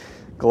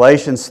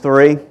Galatians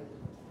 3.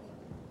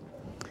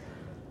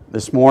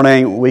 This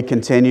morning we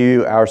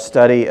continue our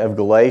study of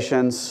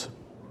Galatians.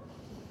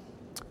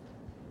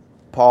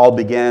 Paul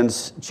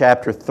begins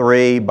chapter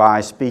 3 by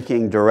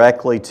speaking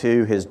directly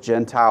to his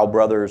Gentile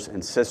brothers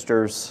and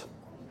sisters.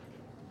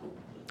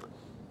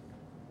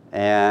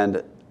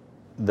 And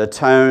the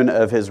tone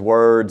of his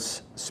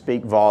words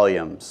speak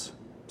volumes.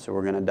 So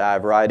we're going to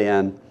dive right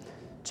in.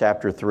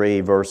 Chapter 3,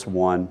 verse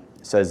 1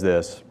 says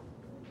this.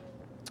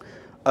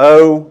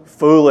 O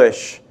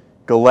foolish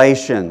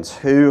Galatians,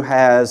 who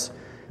has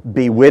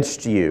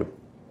bewitched you?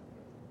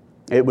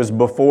 It was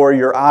before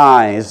your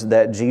eyes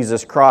that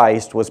Jesus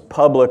Christ was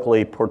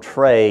publicly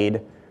portrayed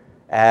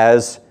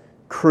as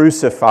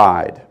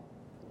crucified.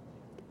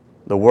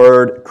 The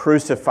word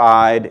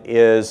crucified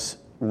is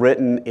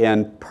written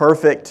in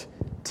perfect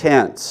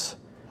tense,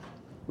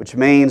 which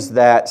means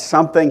that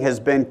something has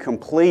been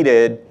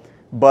completed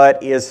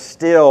but is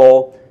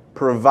still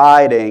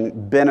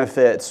providing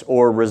benefits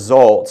or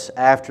results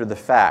after the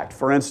fact.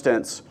 For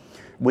instance,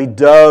 we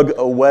dug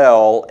a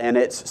well and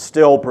it's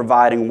still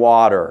providing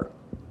water.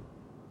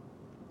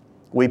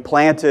 We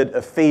planted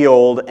a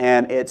field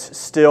and it's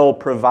still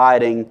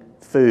providing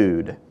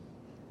food.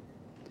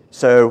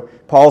 So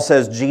Paul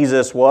says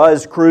Jesus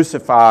was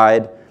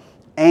crucified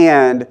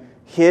and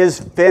His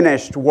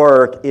finished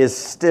work is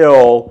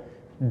still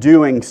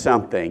doing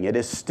something. It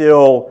is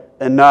still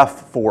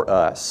enough for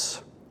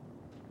us.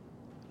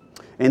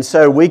 And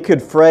so we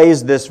could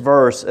phrase this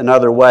verse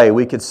another way.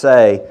 We could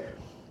say,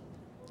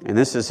 and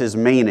this is his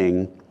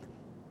meaning,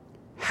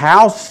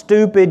 how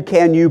stupid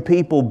can you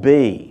people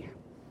be?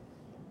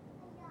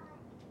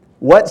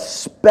 What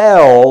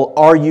spell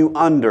are you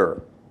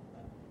under?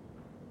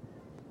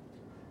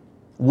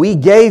 We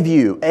gave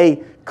you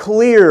a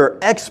clear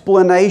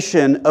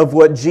explanation of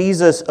what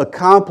Jesus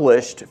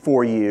accomplished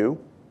for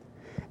you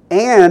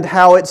and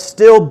how it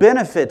still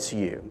benefits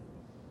you.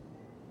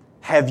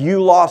 Have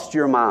you lost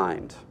your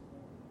mind?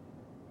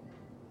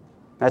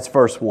 That's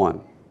verse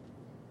 1.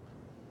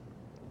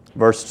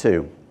 Verse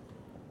 2.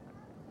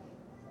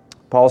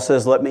 Paul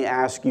says, let me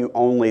ask you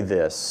only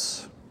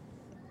this.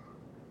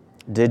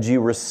 Did you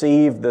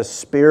receive the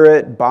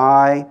Spirit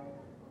by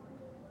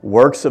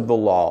works of the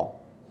law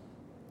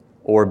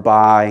or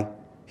by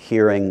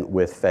hearing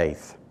with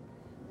faith?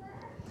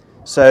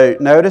 So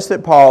notice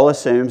that Paul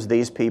assumes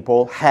these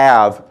people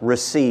have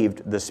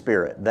received the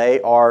Spirit.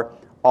 They are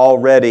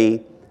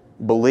already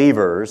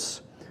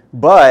believers,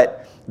 but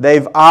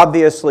they've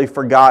obviously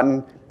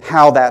forgotten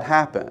how that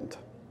happened.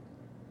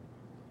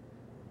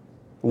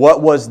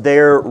 What was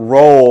their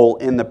role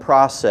in the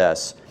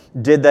process?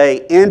 Did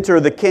they enter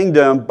the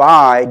kingdom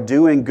by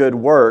doing good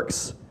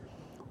works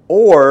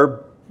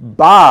or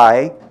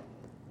by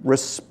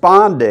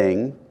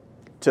responding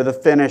to the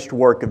finished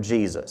work of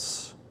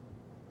Jesus?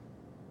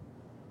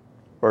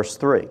 Verse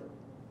 3.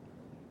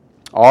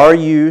 Are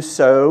you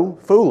so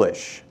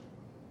foolish?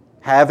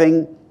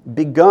 Having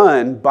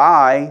begun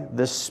by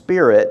the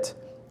Spirit,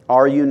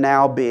 are you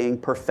now being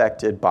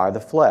perfected by the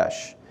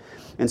flesh?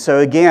 And so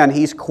again,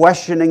 he's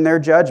questioning their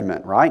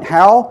judgment, right?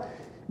 How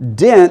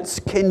dense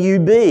can you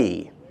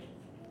be?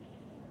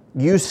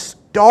 You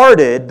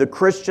started the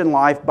Christian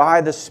life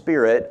by the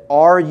Spirit.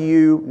 Are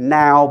you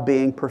now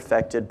being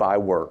perfected by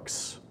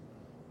works?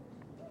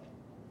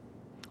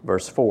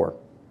 Verse 4.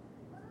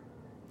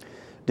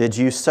 Did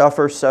you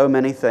suffer so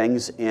many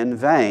things in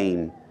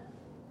vain,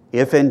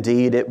 if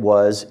indeed it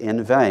was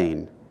in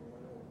vain?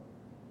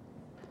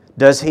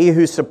 Does he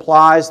who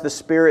supplies the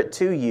Spirit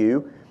to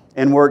you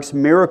and works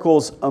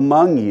miracles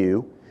among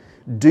you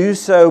do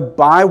so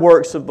by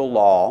works of the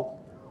law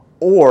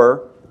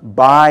or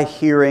by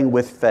hearing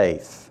with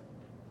faith?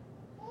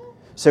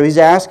 So he's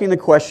asking the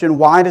question,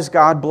 why does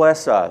God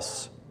bless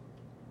us?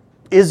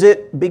 Is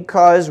it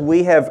because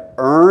we have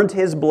earned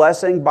His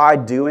blessing by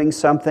doing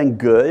something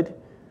good?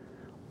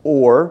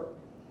 Or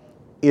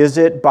is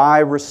it by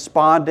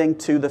responding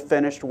to the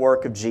finished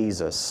work of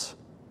Jesus?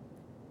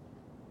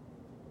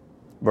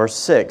 Verse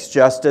 6,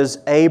 just as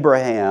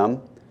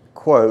Abraham,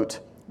 quote,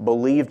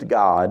 believed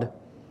God,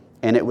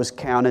 and it was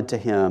counted to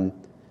him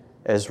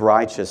as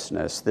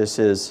righteousness. This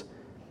is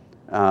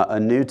a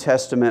New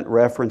Testament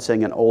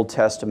referencing an Old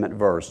Testament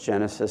verse,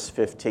 Genesis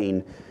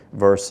 15,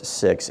 verse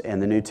 6. And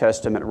the New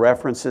Testament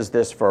references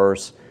this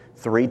verse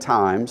 3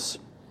 times.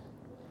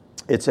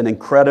 It's an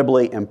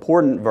incredibly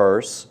important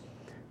verse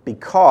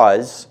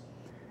because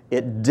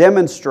it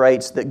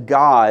demonstrates that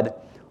God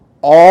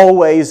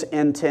always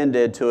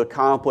intended to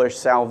accomplish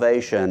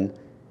salvation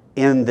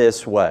in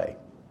this way.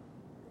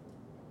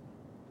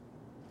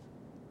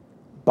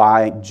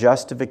 By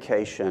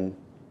justification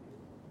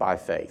by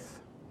faith.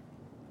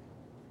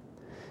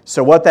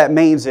 So what that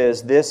means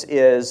is this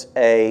is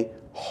a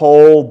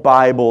whole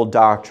Bible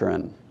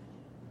doctrine.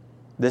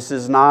 This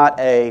is not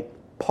a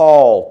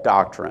Paul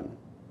doctrine.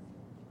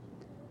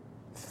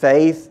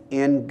 Faith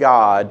in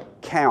God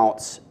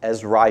counts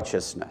as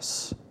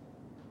righteousness.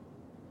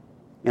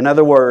 In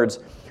other words,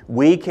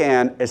 we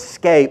can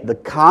escape the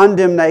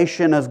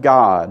condemnation of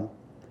God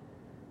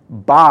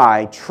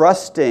by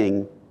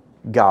trusting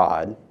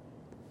God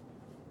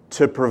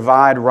to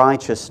provide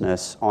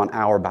righteousness on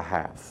our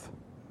behalf.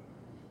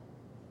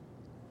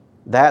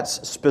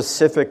 That's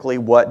specifically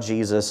what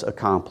Jesus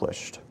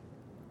accomplished.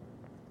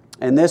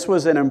 And this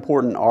was an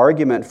important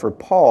argument for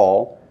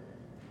Paul,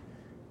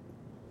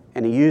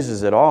 and he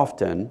uses it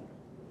often,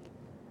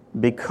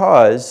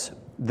 because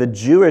the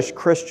Jewish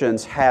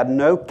Christians had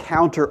no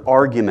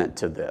counter-argument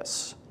to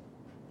this.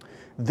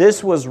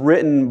 This was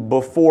written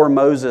before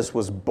Moses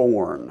was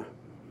born.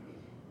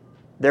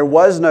 There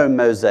was no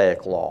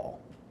Mosaic law.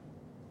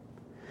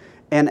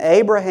 And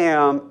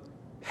Abraham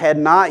had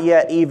not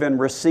yet even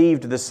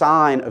received the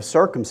sign of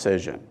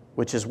circumcision,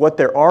 which is what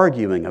they're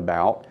arguing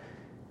about.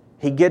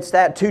 He gets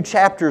that 2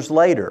 chapters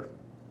later.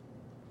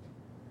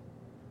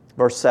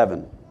 Verse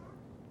 7.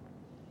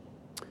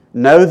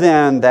 Know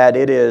then that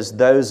it is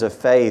those of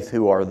faith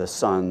who are the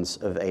sons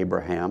of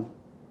Abraham.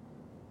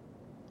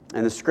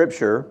 And the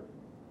Scripture,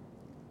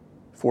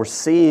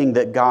 foreseeing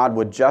that God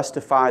would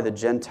justify the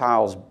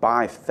Gentiles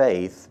by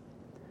faith,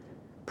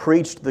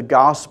 preached the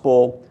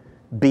gospel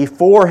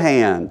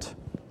beforehand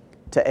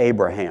to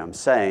Abraham,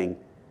 saying,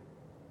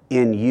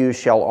 in you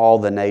shall all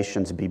the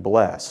nations be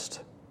blessed.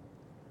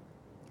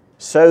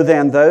 So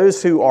then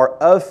those who are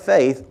of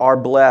faith are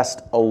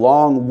blessed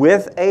along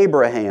with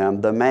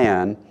Abraham, the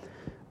man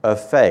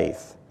of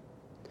faith.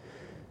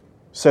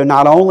 So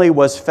not only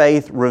was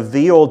faith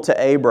revealed to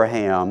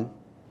Abraham,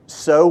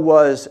 so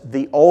was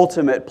the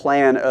ultimate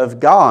plan of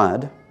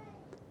God.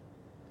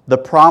 The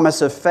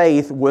promise of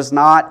faith was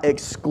not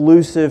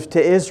exclusive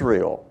to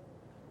Israel.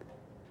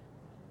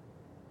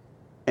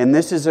 And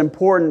this is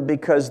important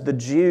because the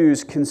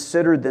Jews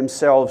considered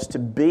themselves to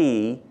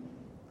be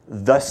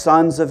the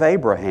sons of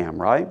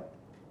Abraham, right?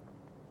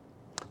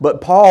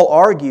 But Paul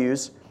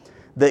argues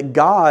that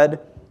God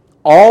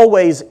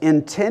always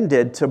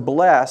intended to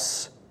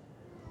bless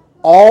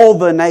all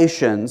the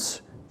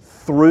nations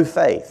through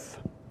faith.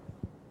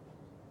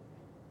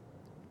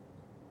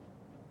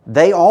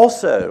 We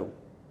also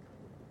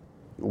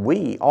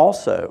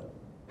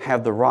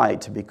have the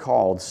right to be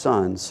called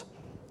sons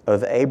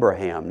of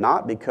Abraham,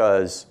 not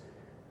because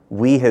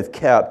we have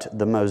kept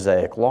the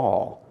Mosaic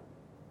law,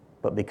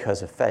 but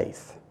because of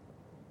faith.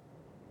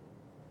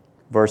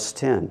 Verse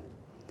 10,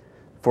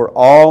 for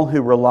all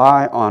who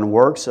rely on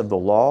works of the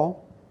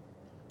law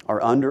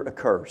are under a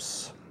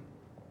curse.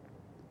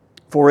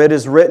 For it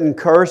is written,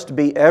 cursed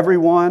be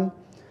everyone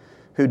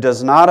who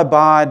does not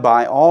abide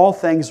by all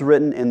things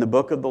written in the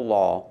book of the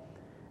law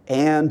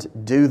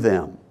and do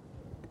them.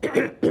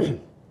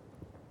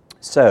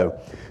 So,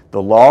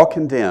 the law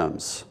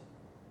condemns.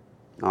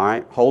 All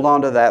right, hold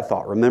on to that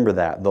thought. Remember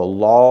that. The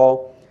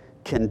law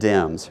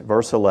condemns.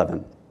 Verse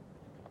 11.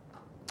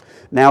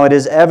 Now it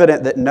is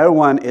evident that no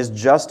one is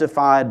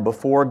justified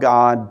before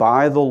God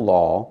by the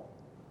law,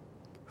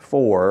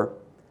 for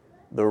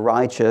the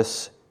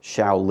righteous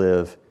shall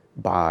live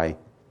by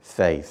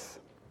faith.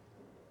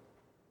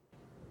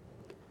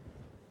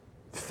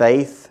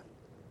 Faith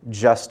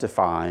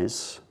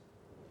justifies,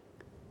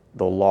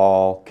 the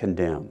law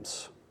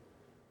condemns.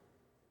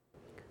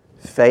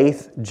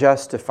 Faith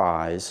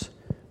justifies,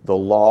 the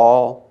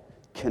law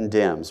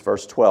condemns.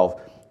 Verse 12,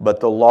 but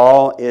the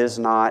law is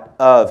not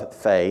of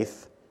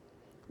faith,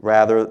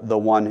 rather the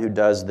one who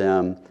does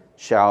them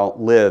shall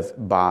live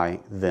by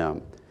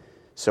them.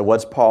 So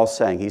what's Paul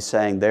saying? He's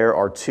saying there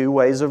are 2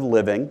 ways of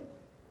living.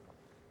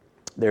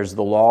 There's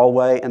the law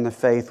way and the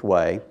faith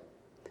way.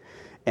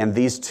 And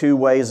these 2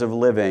 ways of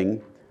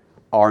living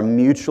are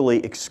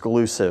mutually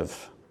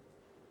exclusive.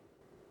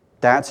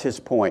 That's his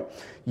point.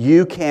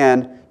 You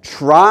can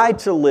try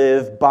to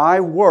live by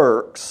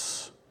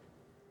works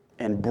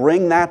and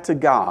bring that to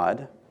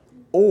God,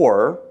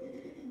 or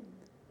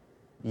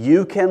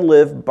you can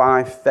live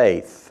by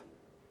faith.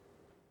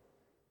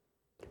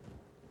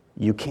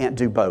 You can't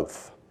do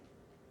both.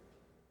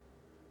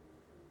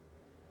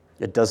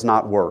 It does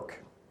not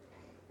work.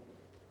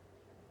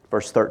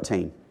 Verse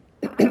 13.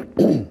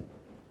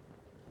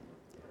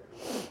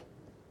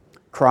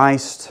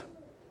 Christ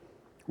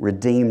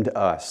redeemed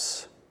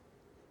us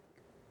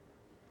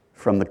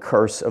from the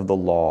curse of the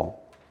law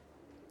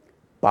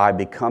by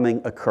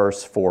becoming a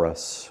curse for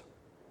us.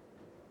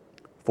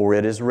 For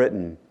it is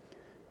written,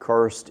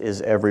 cursed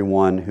is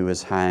everyone who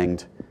is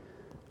hanged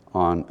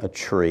on a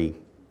tree.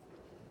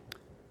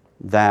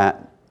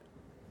 That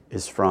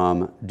is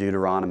from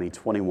Deuteronomy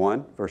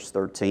 21, verse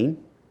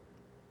 13.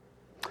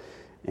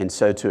 And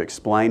so to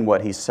explain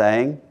what he's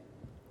saying,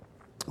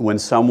 when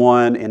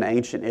someone in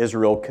ancient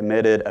Israel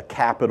committed a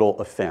capital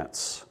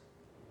offense,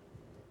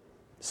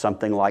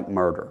 something like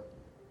murder,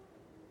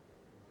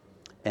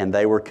 and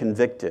they were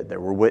convicted, there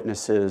were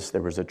witnesses,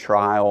 there was a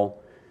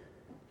trial,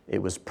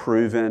 it was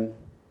proven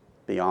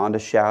beyond a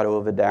shadow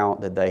of a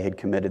doubt that they had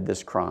committed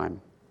this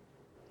crime.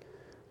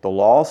 The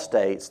law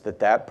states that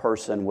that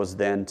person was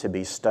then to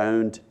be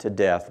stoned to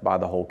death by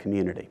the whole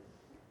community.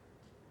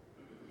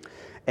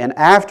 And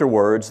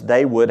afterwards,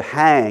 they would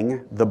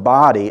hang the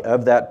body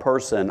of that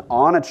person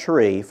on a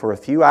tree for a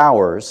few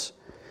hours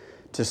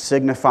to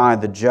signify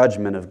the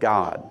judgment of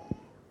God.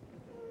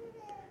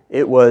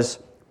 It was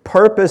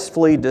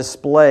purposefully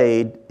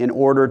displayed in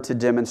order to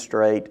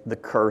demonstrate the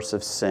curse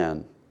of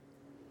sin,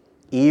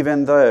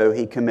 even though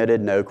he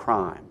committed no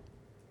crime.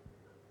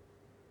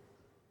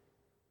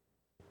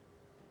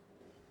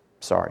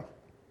 Sorry,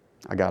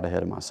 I got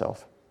ahead of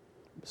myself.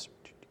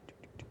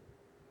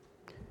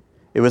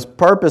 It was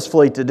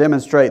purposefully to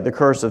demonstrate the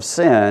curse of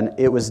sin.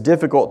 It was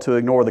difficult to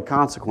ignore the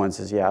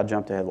consequences. Yeah, I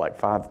jumped ahead like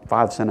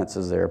five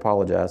sentences there.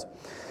 Apologize.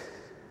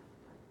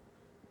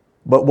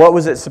 But what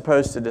was it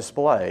supposed to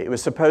display? It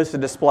was supposed to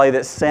display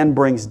that sin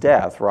brings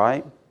death,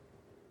 right?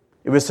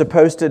 It was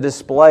supposed to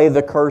display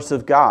the curse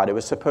of God. It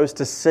was supposed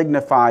to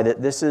signify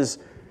that this is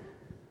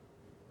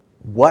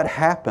what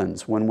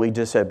happens when we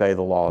disobey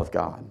the law of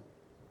God.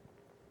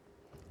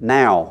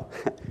 Now,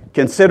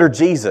 consider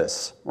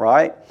Jesus,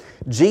 right?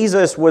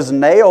 Jesus was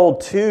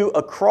nailed to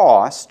a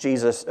cross,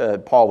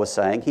 Paul was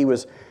saying. He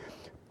was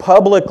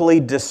publicly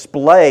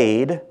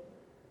displayed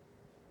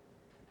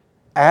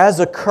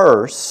as a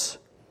curse,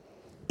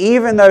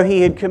 even though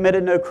he had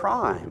committed no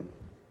crime.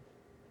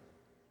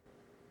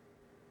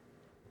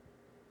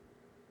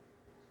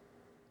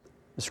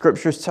 The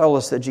Scriptures tell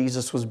us that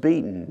Jesus was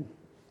beaten,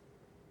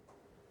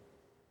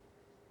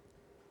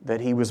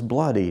 that he was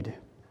bloodied,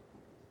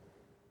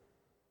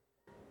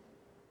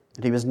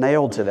 that he was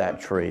nailed to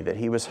that tree, that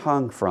he was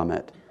hung from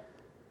it.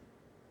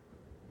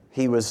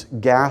 He was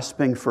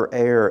gasping for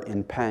air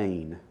in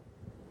pain.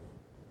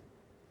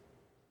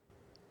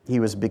 He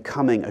was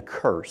becoming a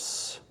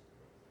curse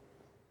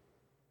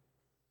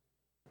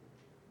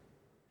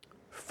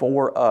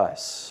for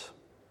us.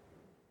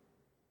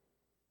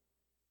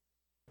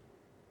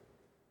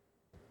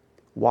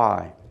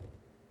 Why?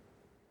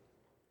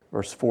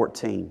 Verse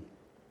 14.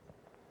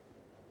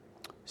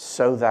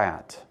 So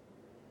that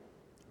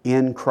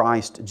in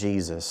Christ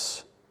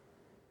Jesus,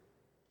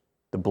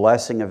 the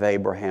blessing of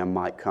Abraham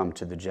might come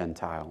to the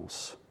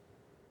Gentiles,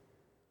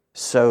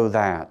 so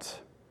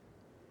that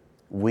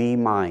we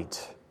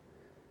might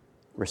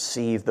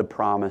receive the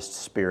promised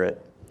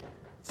Spirit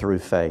through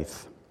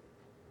faith.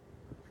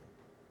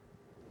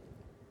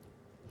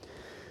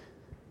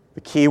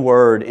 The key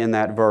word in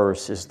that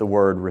verse is the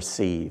word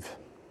receive.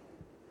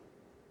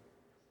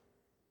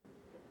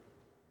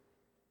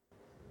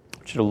 I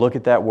want you to look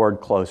at that word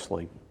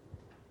closely.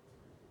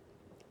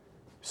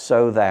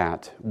 So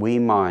that we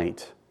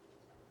might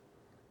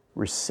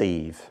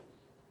receive.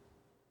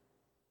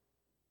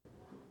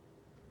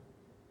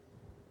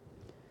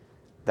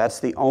 That's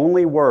the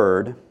only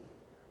word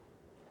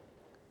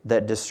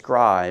that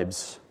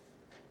describes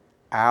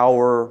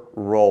our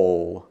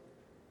role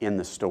in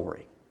the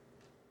story.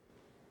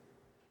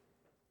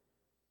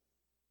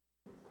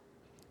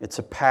 It's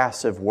a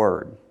passive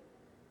word.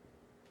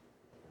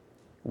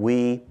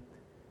 We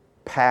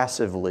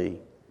passively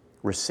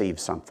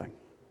receive something.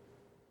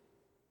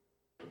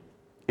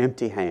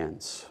 Empty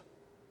hands.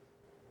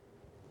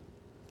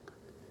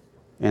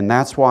 And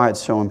that's why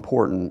it's so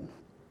important.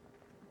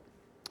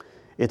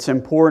 It's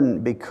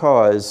important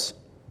because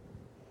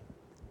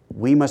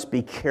we must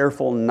be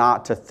careful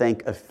not to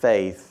think of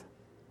faith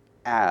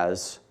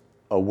as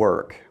a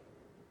work.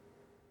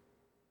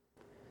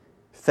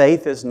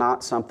 Faith is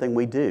not something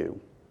we do.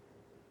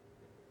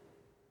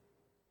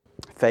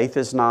 Faith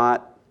is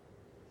not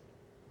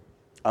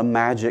a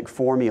magic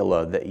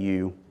formula that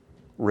you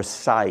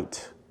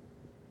recite.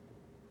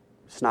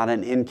 It's not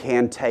an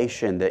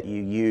incantation that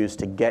you use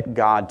to get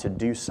God to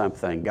do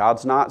something.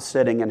 God's not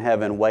sitting in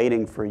heaven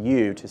waiting for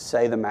you to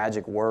say the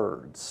magic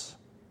words.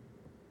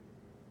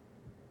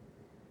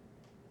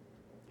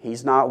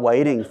 He's not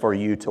waiting for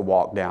you to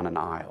walk down an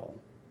aisle.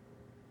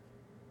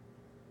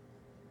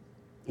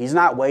 He's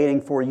not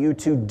waiting for you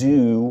to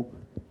do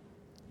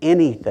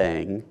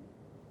anything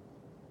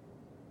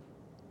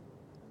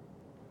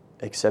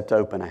except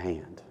open a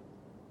hand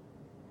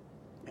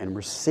and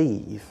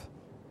receive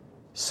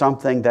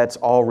something that's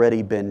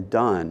already been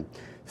done.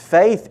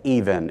 Faith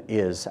even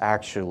is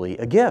actually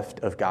a gift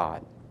of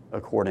God,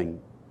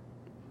 according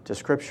to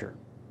Scripture.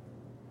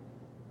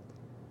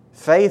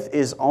 Faith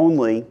is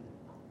only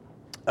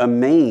a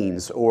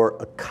means or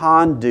a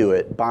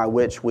conduit by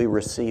which we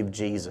receive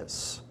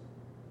Jesus.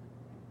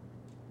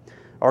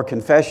 Our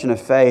confession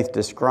of faith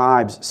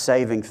describes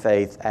saving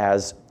faith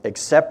as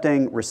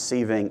accepting,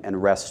 receiving,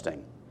 and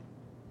resting.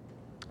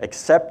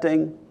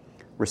 Accepting,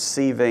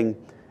 receiving,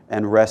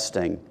 and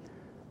resting.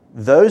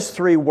 Those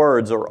three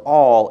words are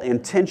all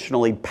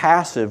intentionally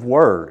passive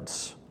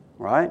words,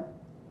 right?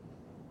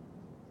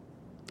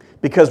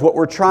 Because what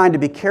we're trying to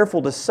be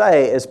careful to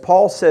say, as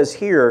Paul says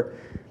here,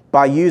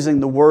 by using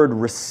the word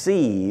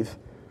receive,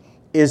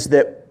 is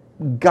that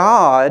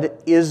God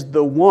is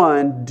the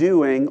one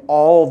doing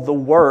all the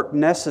work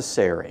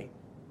necessary.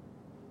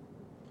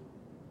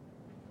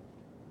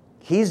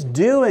 He's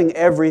doing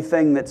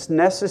everything that's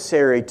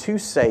necessary to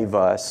save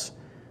us.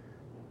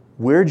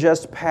 We're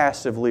just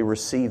passively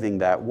receiving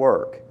that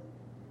work.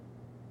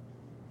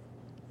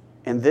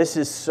 And this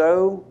is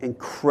so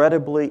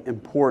incredibly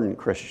important,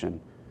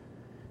 Christian.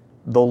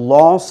 The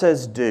law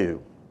says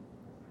do.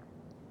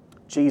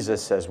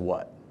 Jesus says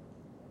what?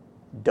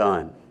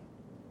 Done.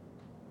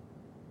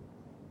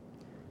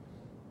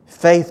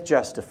 Faith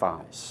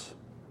justifies.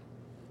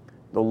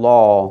 The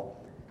law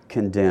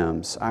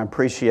condemns. I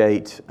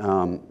appreciate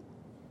the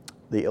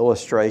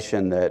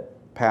illustration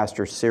that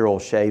Pastor Cyril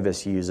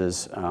Chavis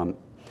uses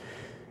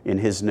in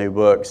his new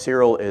book.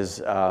 Cyril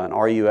is an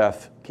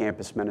RUF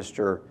campus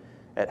minister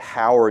at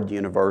Howard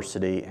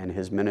University, and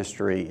his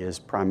ministry is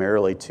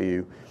primarily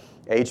to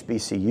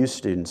HBCU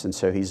students. And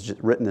so he's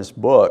just written this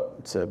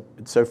book.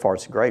 So far,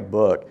 it's a great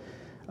book,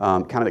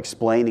 kind of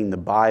explaining the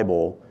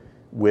Bible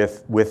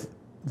with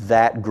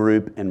that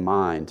group in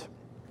mind.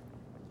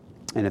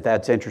 And if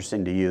that's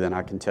interesting to you, then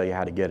I can tell you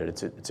how to get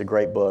it. It's a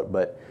great book.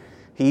 But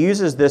he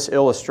uses this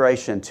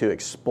illustration to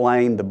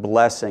explain the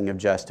blessing of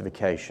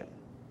justification.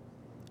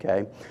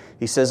 Okay?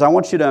 He says, I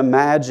want you to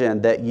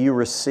imagine that you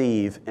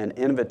receive an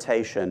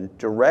invitation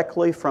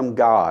directly from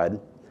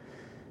God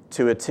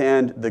to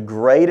attend the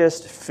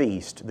greatest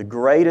feast, the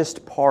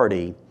greatest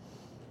party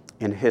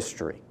in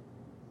history.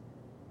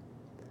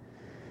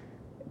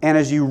 And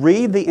as you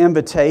read the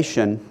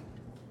invitation,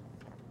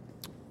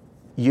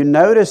 you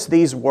notice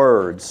these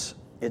words.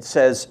 It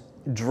says,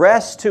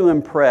 dress to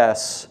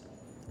impress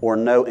or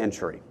no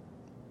entry.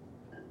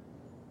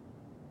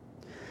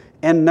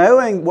 And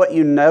knowing what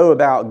you know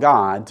about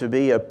God, to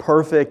be a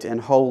perfect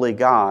and holy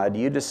God,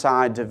 you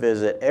decide to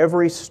visit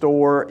every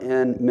store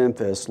in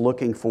Memphis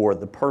looking for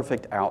the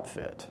perfect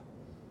outfit.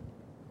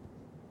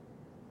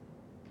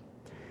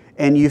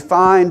 And you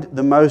find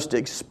the most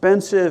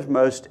expensive,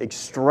 most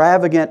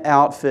extravagant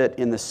outfit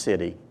in the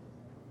city.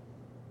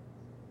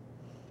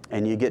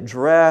 And you get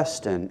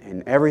dressed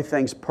and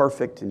everything's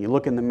perfect, and you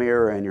look in the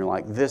mirror and you're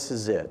like, this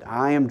is it.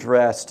 I am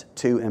dressed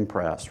to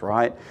impress,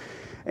 right?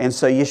 And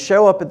so you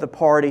show up at the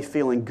party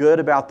feeling good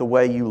about the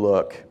way you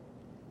look.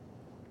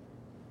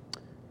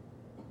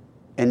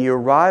 And you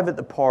arrive at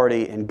the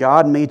party and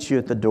God meets you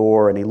at the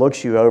door and He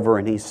looks you over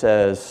and He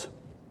says,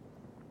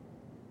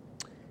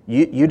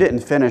 you didn't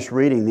finish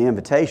reading the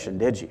invitation,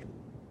 did you?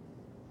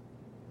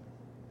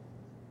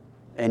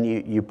 And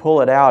you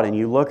pull it out and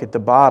you look at the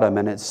bottom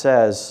and it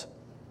says,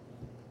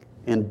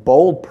 in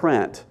bold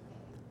print,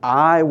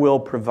 I will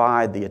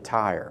provide the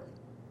attire.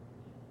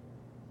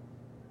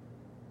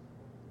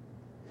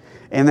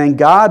 And then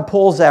God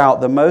pulls out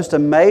the most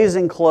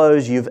amazing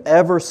clothes you've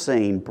ever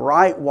seen,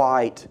 bright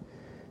white,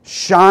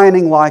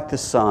 shining like the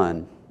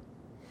sun.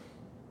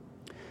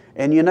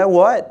 And you know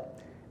what?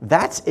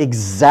 That's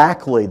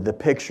exactly the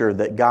picture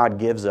that God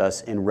gives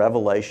us in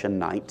Revelation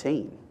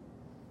 19.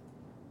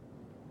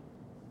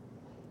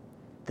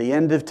 At the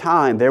end of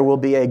time, there will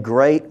be a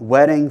great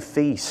wedding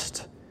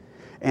feast.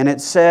 And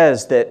it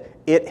says that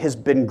it has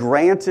been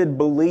granted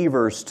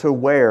believers to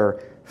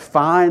wear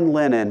fine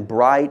linen,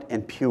 bright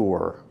and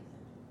pure.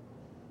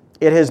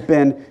 It has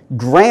been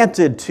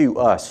granted to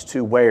us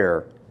to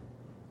wear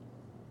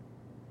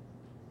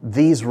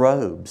these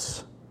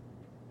robes.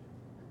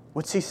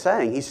 What's he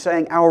saying? He's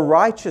saying our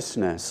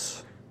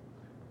righteousness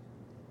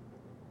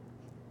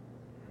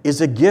is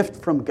a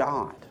gift from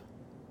God.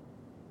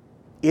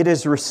 It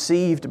is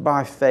received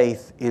by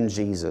faith in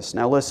Jesus.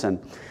 Now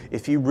listen,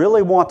 if you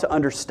really want to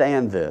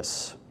understand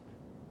this,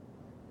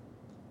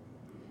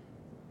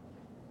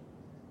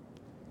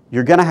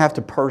 you're going to have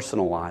to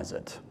personalize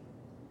it.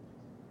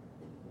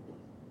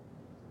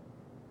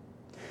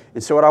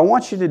 And so what I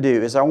want you to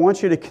do is I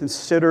want you to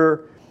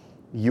consider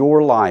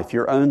your life,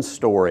 your own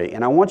story,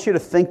 and I want you to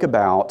think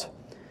about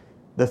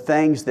the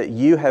things that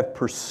you have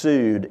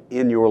pursued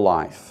in your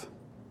life.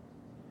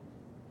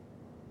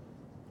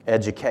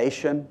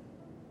 Education,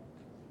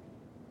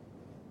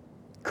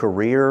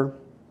 career,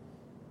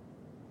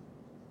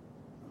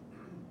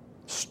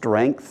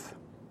 strength,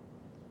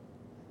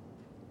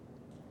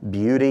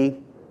 beauty,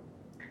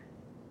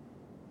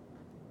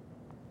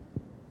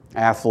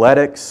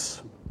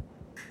 athletics,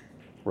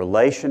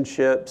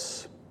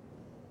 relationships,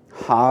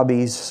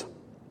 hobbies.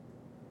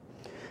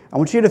 I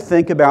want you to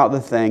think about the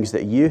things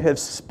that you have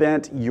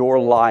spent your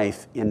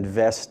life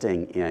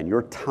investing in,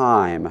 your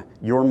time,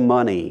 your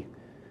money.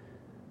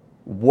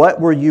 What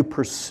were you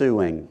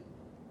pursuing?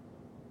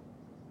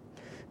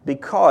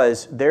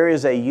 Because there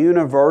is a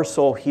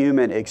universal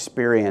human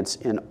experience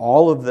in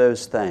all of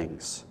those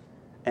things,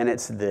 and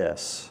it's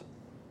this: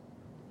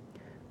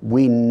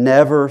 we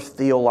never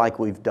feel like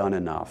we've done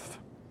enough.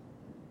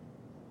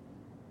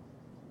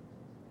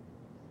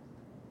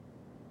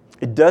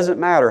 It doesn't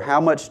matter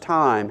how much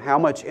time, how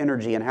much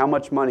energy, and how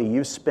much money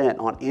you've spent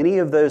on any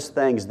of those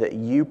things that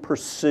you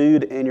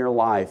pursued in your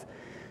life,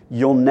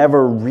 you'll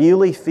never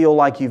really feel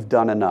like you've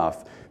done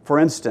enough. For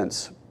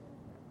instance,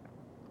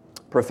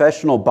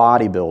 professional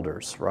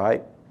bodybuilders,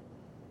 right?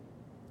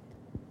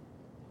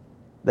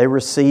 They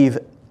receive,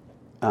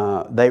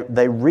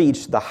 they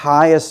reach the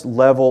highest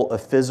level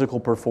of physical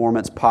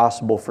performance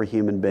possible for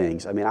human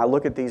beings. I mean, I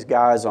look at these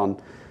guys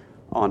on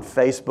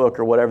Facebook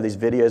or whatever, these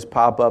videos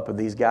pop up of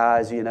these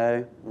guys, you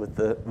know, with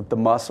the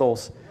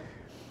muscles.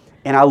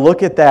 And I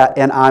look at that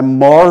and I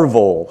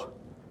marvel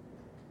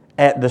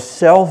at the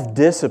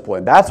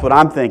self-discipline. That's what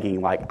I'm thinking.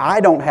 Like,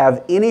 I don't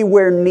have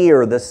anywhere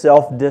near the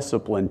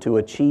self-discipline to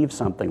achieve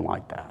something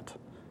like that.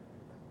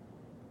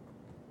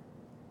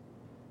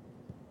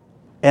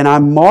 and I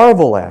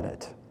marvel at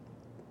it.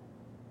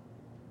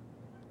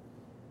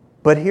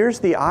 But here's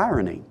the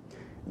irony.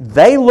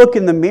 They look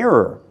in the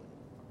mirror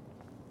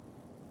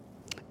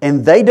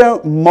and they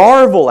don't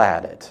marvel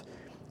at it.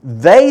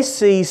 They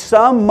see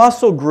some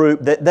muscle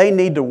group that they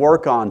need to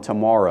work on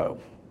tomorrow.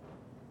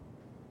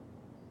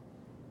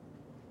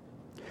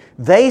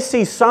 They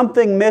see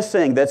something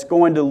missing that's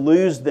going to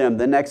lose them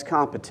the next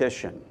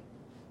competition.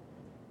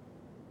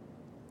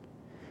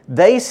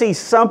 They see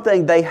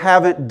something they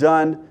haven't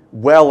done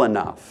well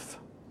enough.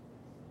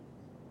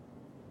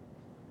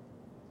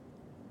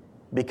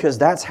 Because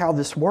that's how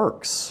this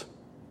works.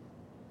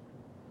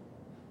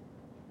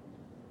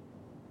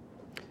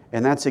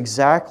 And that's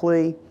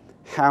exactly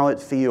how it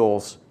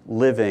feels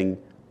living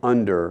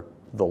under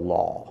the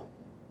law.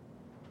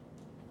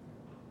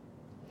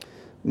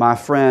 My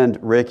friend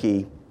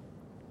Ricky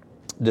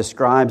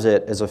describes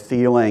it as a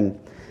feeling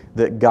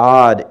that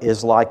God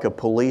is like a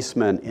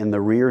policeman in the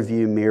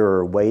rearview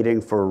mirror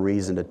waiting for a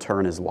reason to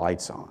turn his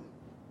lights on.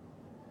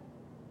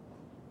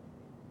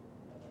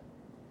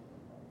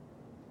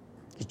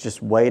 He's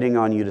just waiting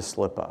on you to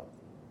slip up.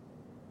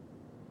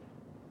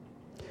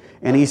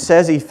 And he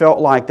says he felt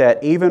like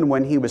that even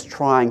when he was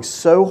trying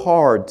so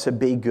hard to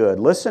be good.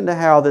 Listen to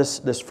how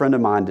this friend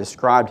of mine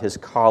described his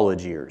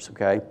college years,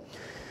 okay?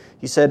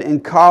 He said,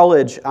 in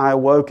college, I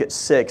awoke at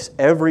 6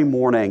 every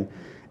morning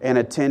and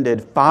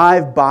attended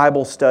 5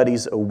 Bible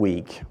studies a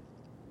week,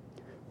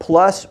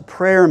 plus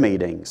prayer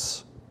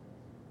meetings.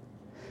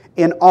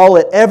 And all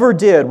it ever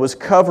did was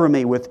cover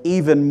me with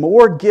even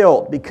more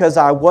guilt because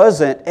I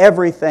wasn't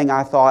everything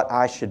I thought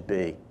I should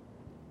be.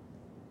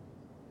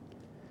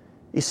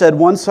 He said,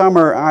 one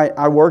summer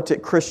I worked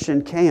at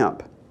Christian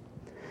camp,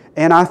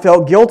 and I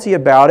felt guilty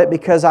about it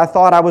because I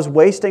thought I was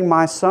wasting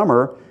my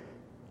summer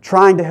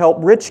trying to help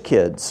rich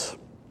kids.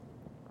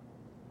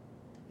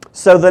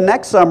 So the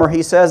next summer,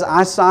 he says,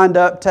 I signed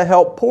up to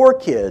help poor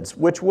kids,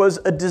 which was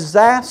a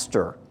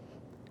disaster.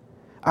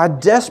 I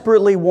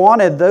desperately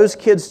wanted those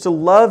kids to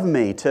love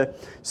me, to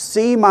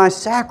see my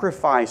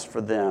sacrifice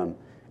for them,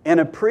 and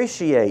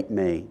appreciate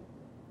me.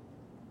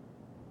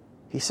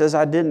 He says,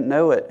 I didn't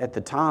know it at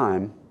the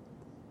time,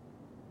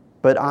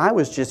 but I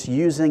was just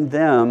using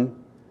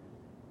them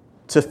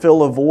to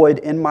fill a void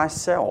in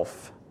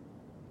myself.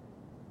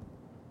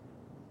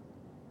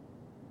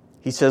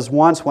 He says,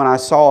 once when I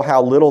saw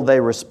how little they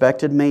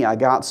respected me, I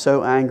got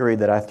so angry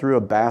that I threw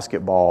a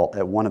basketball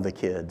at one of the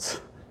kids.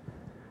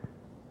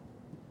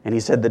 And he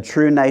said, the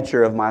true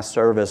nature of my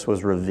service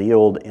was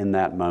revealed in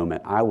that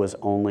moment. I was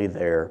only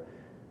there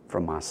for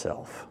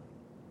myself.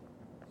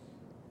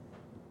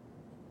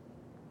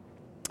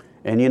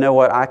 And you know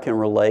what? I can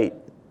relate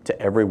to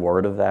every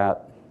word of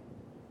that.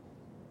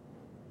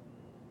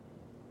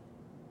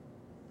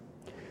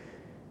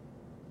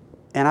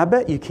 And I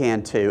bet you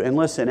can too. And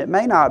listen, it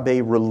may not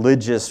be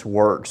religious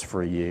works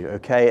for you,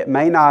 okay? It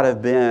may not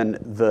have been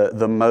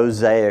the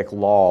Mosaic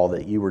law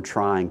that you were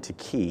trying to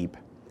keep,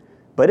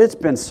 but it's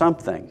been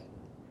something.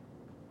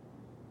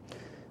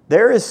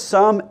 There is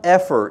some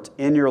effort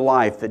in your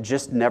life that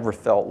just never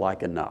felt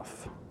like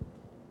enough.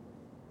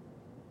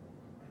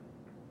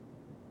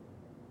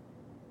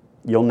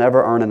 You'll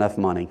never earn enough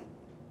money.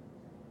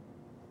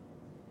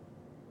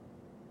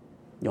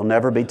 You'll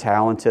never be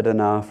talented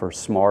enough or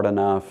smart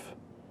enough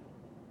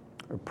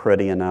or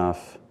pretty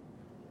enough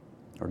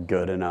or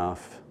good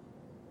enough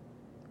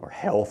or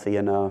healthy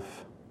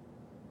enough.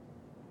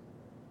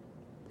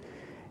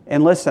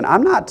 And listen,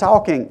 I'm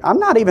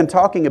not even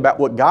talking about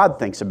what God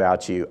thinks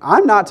about you.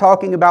 I'm not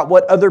talking about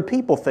what other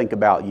people think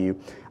about you.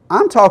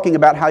 I'm talking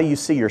about how you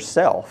see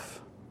yourself.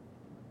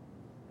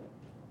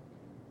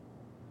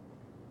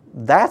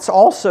 That's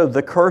also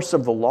the curse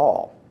of the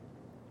law.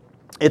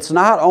 It's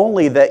not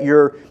only that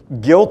you're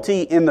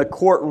guilty in the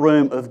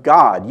courtroom of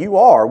God. You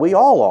are. We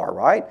all are,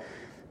 right?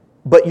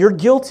 But you're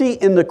guilty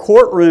in the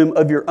courtroom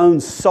of your own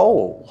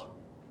soul.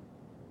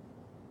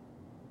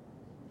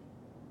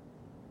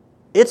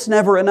 It's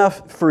never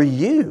enough for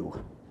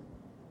you.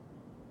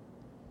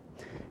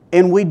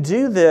 And we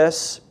do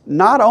this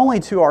not only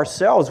to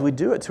ourselves, we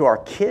do it to our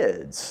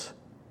kids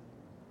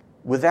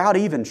without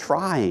even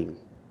trying.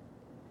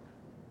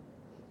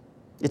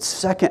 It's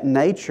second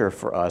nature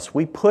for us.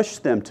 We push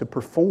them to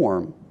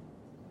perform.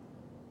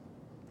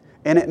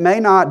 And it may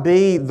not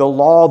be the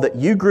law that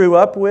you grew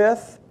up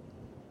with.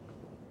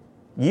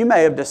 You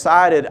may have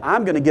decided,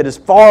 I'm going to get as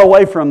far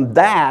away from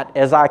that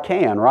as I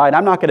can, right?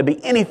 I'm not going to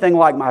be anything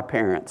like my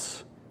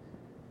parents.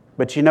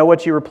 But you know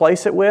what you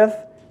replace it with?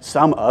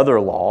 Some other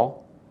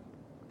law.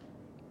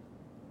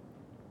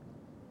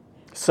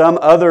 Some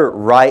other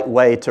right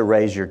way to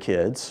raise your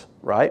kids,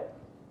 right?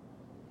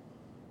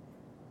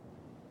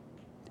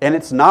 And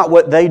it's not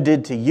what they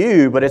did to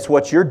you, but it's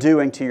what you're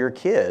doing to your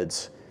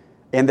kids.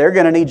 And they're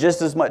going to need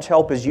just as much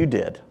help as you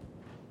did.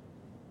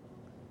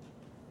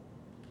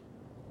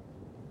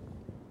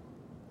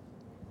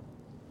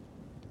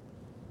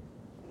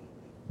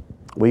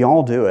 We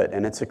all do it,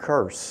 and it's a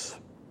curse.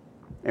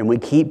 And we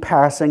keep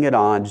passing it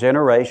on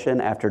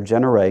generation after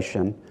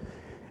generation.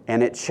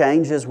 And it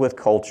changes with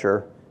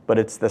culture, but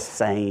it's the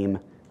same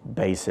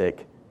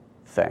basic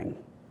thing.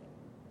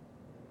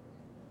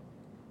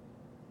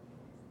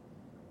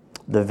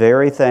 The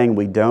very thing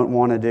we don't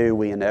want to do,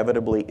 we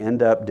inevitably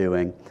end up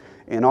doing.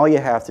 And all you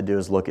have to do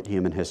is look at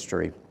human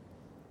history.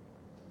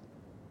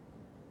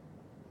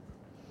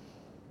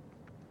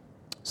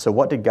 So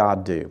what did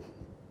God do?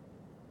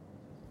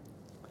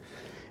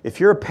 If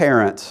you're a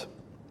parent,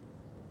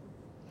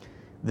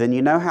 then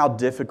you know how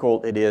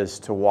difficult it is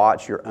to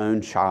watch your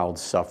own child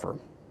suffer.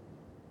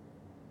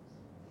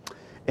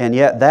 And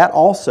yet that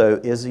also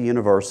is a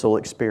universal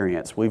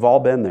experience. We've all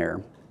been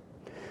there.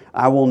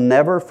 I will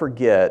never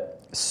forget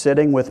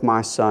sitting with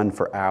my son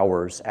for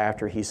hours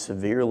after he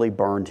severely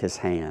burned his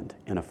hand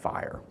in a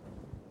fire.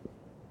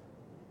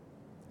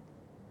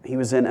 He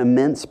was in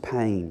immense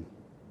pain.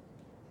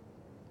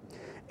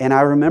 And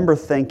I remember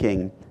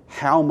thinking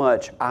how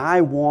much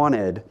I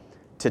wanted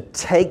to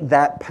take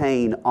that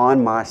pain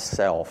on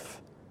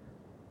myself.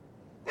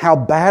 How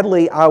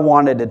badly I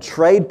wanted to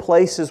trade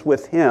places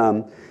with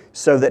him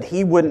so that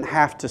he wouldn't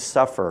have to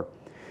suffer.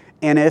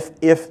 And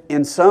if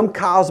in some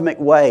cosmic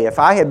way, if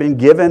I had been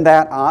given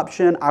that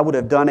option, I would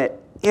have done it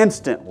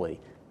instantly.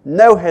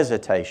 No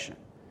hesitation.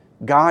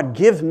 God,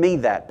 give me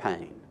that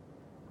pain.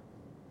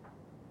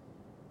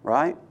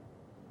 Right?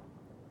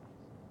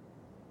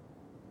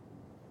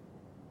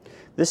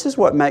 This is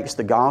what makes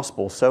the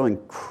gospel so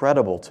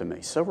incredible to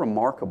me, so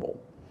remarkable.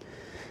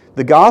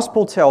 The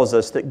gospel tells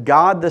us that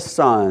God the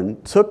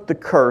Son took the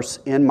curse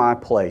in my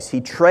place.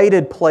 He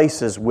traded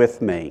places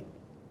with me.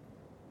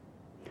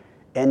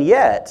 And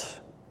yet,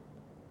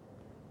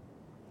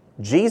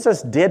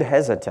 Jesus did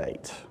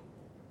hesitate.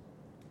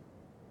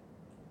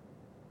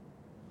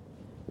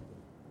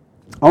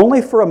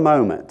 Only for a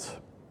moment.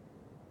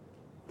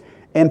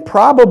 And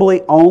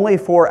probably only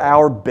for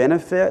our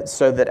benefit,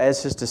 so that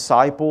as His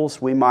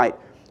disciples we might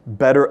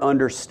better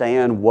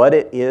understand what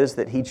it is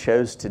that He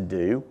chose to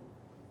do.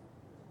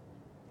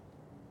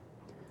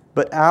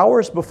 But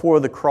hours before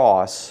the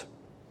cross,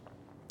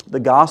 the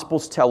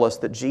Gospels tell us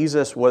that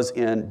Jesus was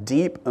in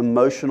deep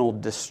emotional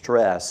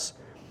distress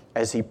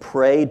as He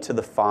prayed to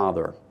the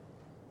Father.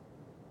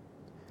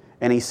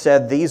 And He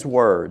said these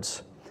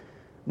words,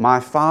 "My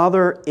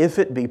Father, if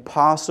it be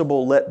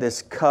possible, let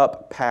this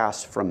cup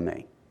pass from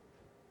me."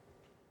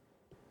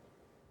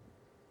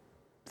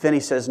 Then He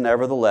says,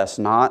 "Nevertheless,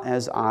 not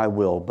as I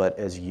will, but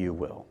as you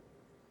will."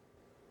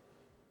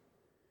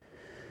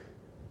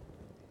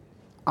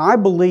 I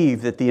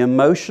believe that the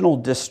emotional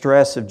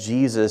distress of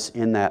Jesus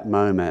in that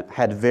moment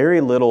had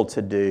very little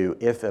to do,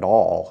 if at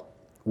all,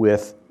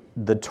 with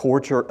the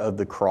torture of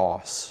the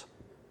cross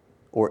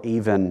or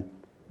even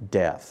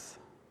death.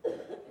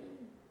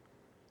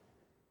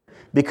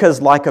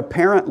 Because like a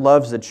parent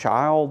loves a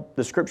child,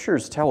 the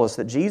Scriptures tell us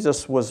that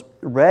Jesus was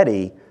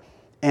ready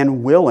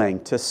and willing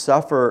to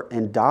suffer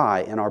and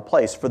die in our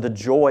place for the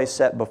joy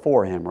set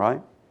before Him,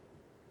 right?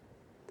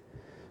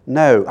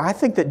 No, I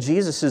think that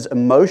Jesus'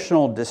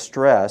 emotional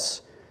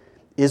distress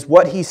is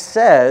what He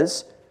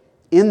says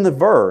in the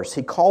verse.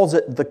 He calls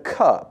it the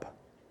cup.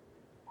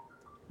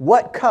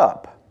 What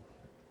cup?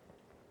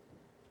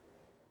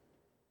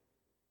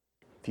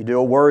 If you do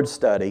a word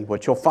study,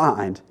 what you'll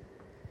find,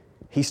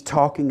 He's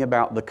talking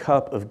about the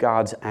cup of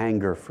God's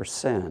anger for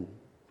sin.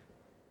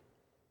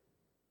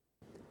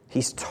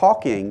 He's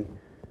talking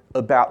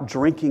about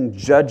drinking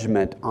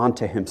judgment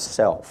onto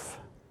Himself.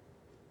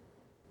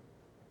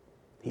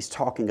 He's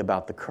talking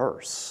about the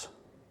curse.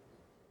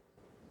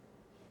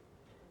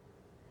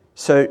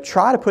 So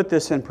try to put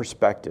this in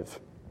perspective.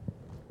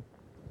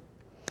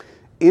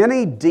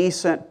 Any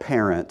decent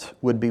parent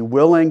would be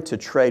willing to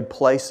trade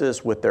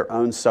places with their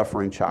own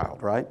suffering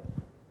child, right?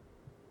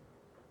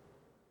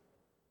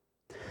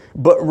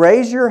 But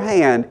raise your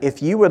hand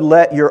if you would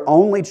let your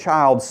only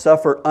child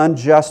suffer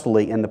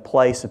unjustly in the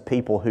place of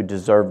people who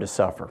deserve to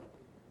suffer.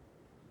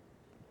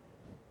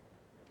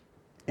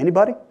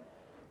 Anybody?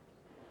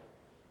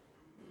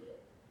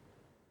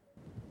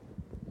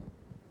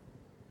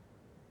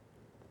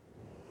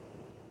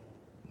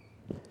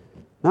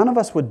 None of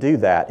us would do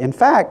that. In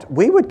fact,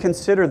 we would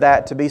consider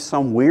that to be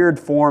some weird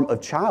form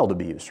of child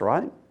abuse,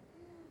 right?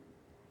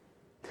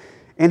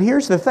 And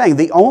here's the thing,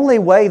 the only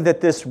way that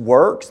this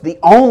works, the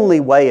only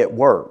way it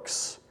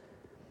works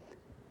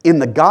in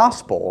the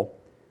gospel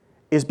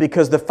is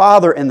because the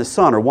Father and the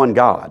Son are one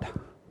God.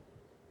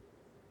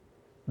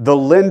 The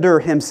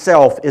lender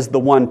Himself is the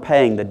one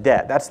paying the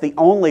debt. That's the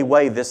only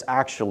way this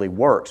actually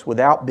works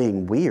without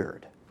being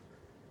weird.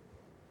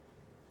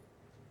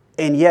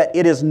 And yet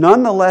it is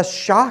nonetheless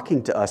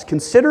shocking to us.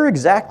 Consider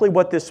exactly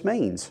what this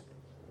means.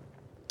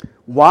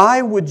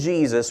 Why would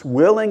Jesus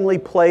willingly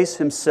place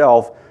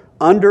Himself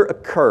under a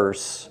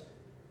curse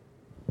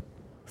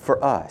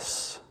for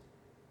us?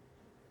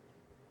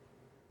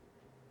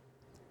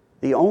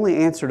 The only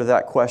answer to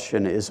that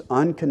question is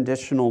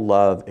unconditional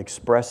love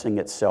expressing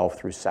itself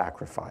through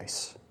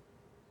sacrifice.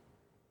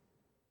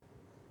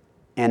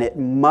 And it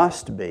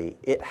must be,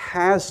 it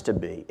has to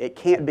be, it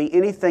can't be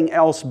anything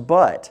else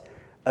but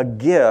a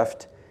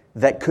gift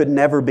that could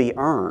never be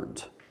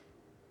earned.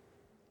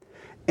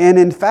 And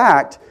in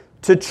fact,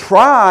 to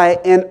try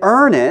and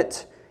earn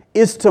it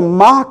is to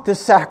mock the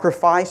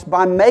sacrifice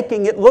by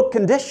making it look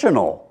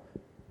conditional.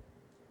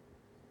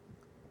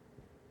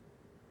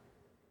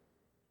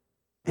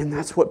 And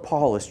that's what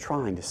Paul is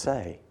trying to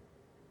say.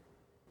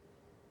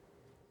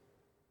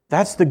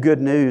 That's the good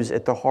news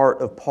at the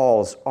heart of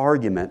Paul's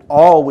argument.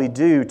 All we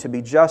do to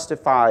be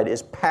justified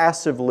is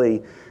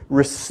passively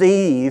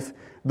receive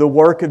the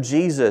work of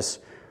Jesus.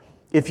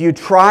 If you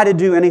try to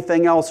do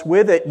anything else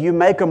with it, you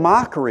make a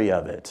mockery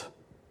of it.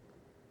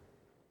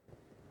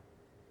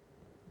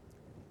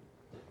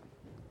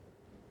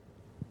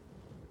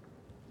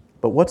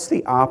 But what's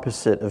the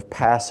opposite of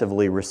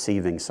passively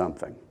receiving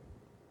something?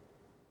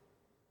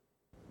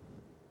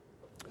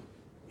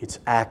 It's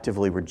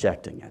actively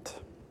rejecting it.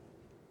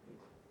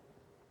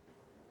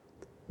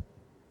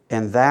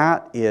 And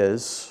that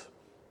is,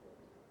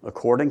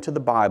 according to the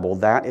Bible,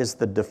 that is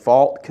the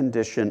default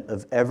condition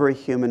of every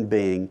human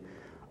being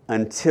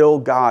until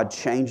God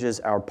changes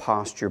our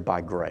posture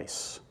by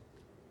grace.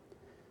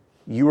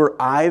 You are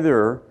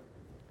either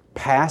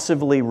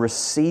passively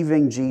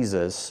receiving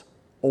Jesus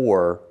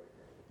or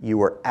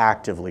you are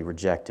actively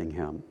rejecting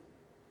Him.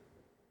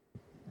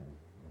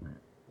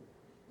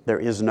 There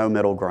is no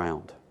middle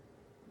ground.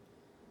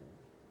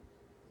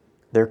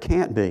 There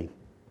can't be.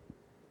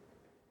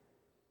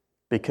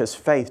 Because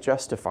faith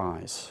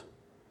justifies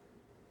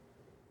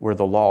where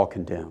the law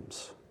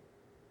condemns.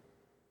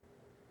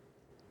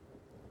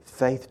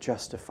 Faith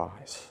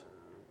justifies,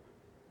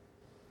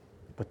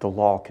 but the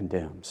law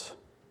condemns.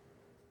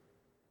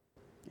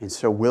 And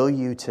so will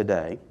you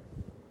today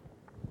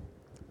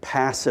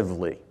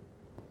passively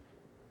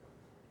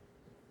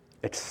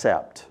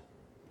accept,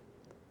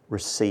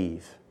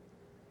 receive,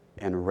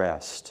 and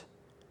rest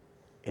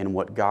in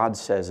what God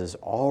says has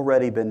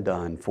already been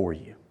done for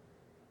you?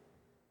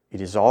 It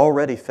is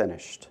already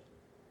finished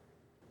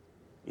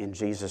in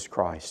Jesus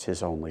Christ,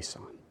 His only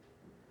Son.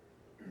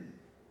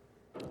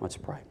 Let's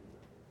pray.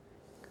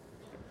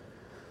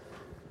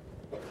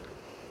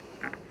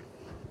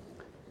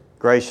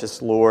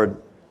 Gracious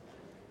Lord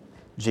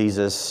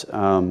Jesus,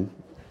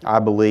 I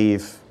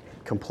believe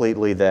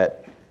completely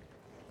that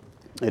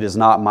it is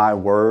not my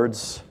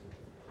words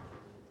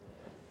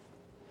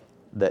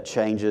that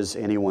changes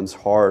anyone's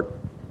heart.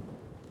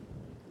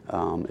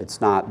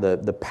 It's not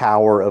the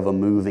power of a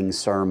moving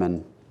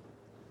sermon.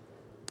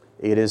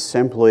 It is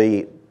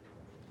simply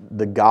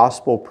the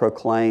gospel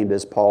proclaimed,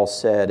 as Paul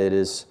said. It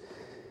is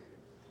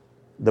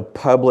the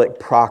public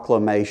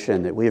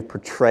proclamation that we have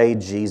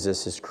portrayed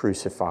Jesus as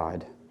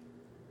crucified.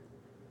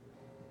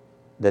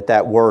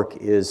 That work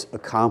is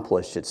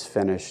accomplished, it's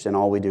finished, and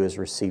all we do is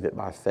receive it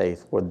by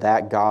faith. Lord,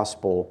 that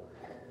gospel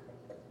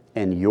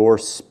and your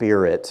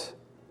Spirit,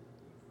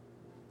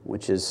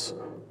 which is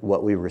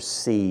what we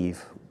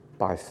receive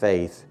by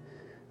faith,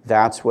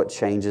 that's what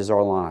changes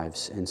our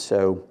lives. And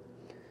so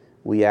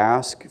we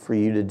ask for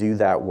you to do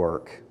that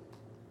work.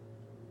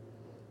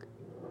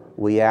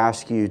 We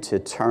ask you to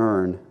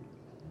turn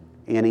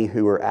any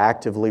who are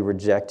actively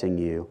rejecting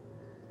you,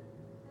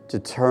 to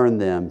turn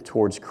them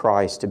towards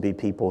Christ, to be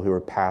people who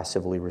are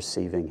passively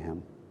receiving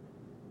Him.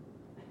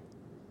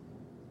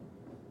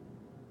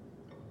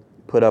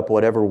 Put up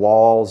whatever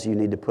walls you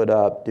need to put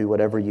up, do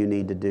whatever you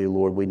need to do,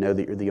 Lord. We know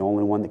that you're the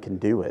only one that can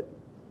do it.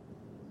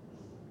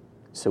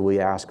 So we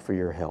ask for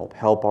your help.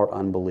 Help our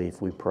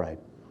unbelief, we pray.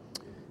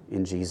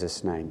 In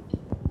Jesus' name,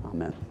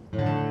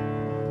 amen.